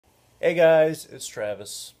Hey guys, it's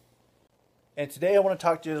Travis. And today I want to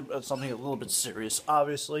talk to you about something a little bit serious.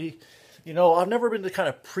 Obviously, I've never been the kind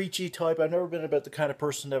of preachy type. I've never been about the kind of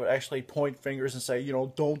person that would actually point fingers and say,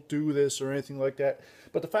 don't do this or anything like that.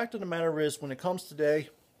 But the fact of the matter is, when it comes today,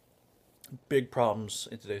 big problems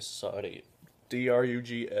in today's society.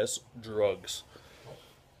 Drugs, drugs.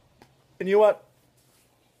 And you know what?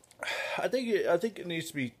 I think it needs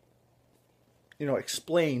to be,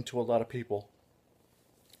 explained to a lot of people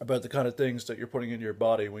about the kind of things that you're putting into your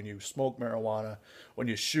body when you smoke marijuana, when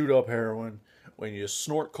you shoot up heroin, when you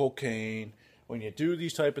snort cocaine, when you do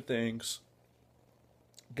these type of things.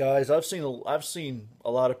 Guys, I've seen a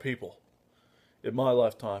lot of people in my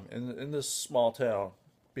lifetime in this small town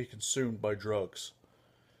be consumed by drugs.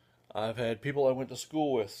 I've had people I went to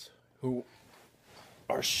school with who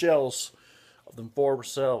are shells of them former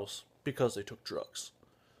selves because they took drugs.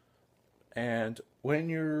 And when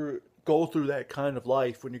you go through that kind of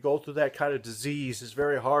life, when you go through that kind of disease, it's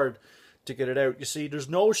very hard to get it out. You see, there's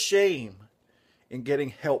no shame in getting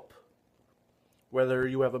help. Whether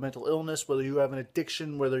you have a mental illness, whether you have an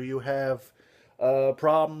addiction, whether you have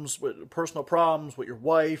problems with personal problems with your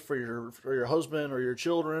wife or your husband or your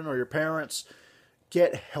children or your parents,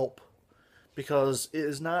 get help because it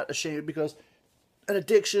is not a shame. Because an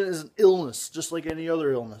addiction is an illness, just like any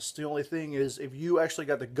other illness. The only thing is, if you actually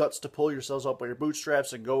got the guts to pull yourselves up by your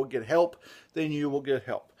bootstraps and go get help, then you will get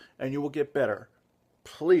help and you will get better.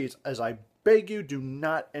 Please, as I beg you, do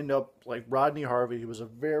not end up like Rodney Harvey. He was a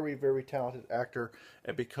very, very talented actor,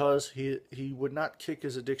 and because he would not kick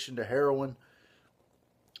his addiction to heroin,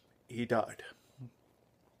 he died.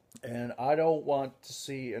 And I don't want to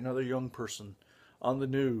see another young person on the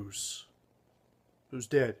news who's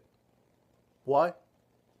dead. Why?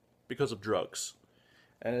 Because of drugs.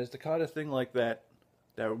 And it's the kind of thing like that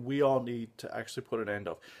that we all need to actually put an end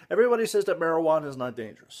of. Everybody says that marijuana is not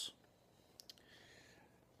dangerous.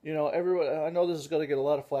 Everyone. I know this is going to get a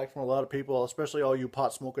lot of flack from a lot of people, especially all you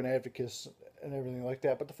pot smoking advocates and everything like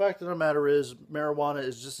that. But the fact of the matter is, marijuana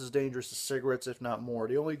is just as dangerous as cigarettes, if not more.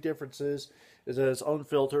 The only difference is that it's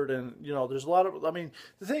unfiltered, and there's a lot of. I mean,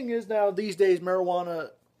 the thing is now these days,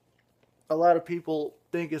 marijuana, a lot of people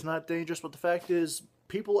think is not dangerous, but the fact is,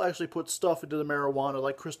 people actually put stuff into the marijuana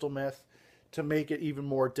like crystal meth to make it even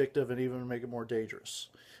more addictive and even make it more dangerous.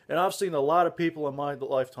 And I've seen a lot of people in my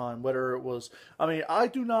lifetime, whether it was, I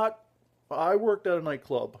worked at a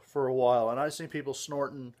nightclub for a while and I've seen people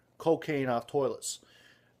snorting cocaine off toilets.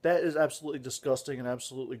 That is absolutely disgusting and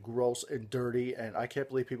absolutely gross and dirty, and I can't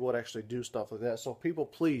believe people would actually do stuff like that. So people,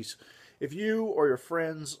 please, if you or your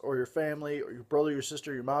friends or your family or your brother, your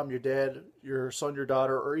sister, your mom, your dad, your son, your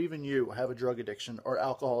daughter, or even you have a drug addiction or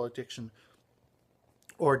alcohol addiction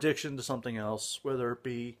or addiction to something else, whether it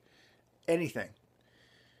be anything,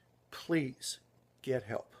 please get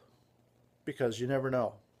help, because you never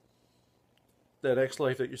know. That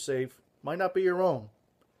ex-life that you save might not be your own,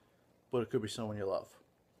 but it could be someone you love.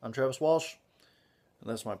 I'm Travis Walsh, and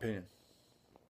that's my opinion.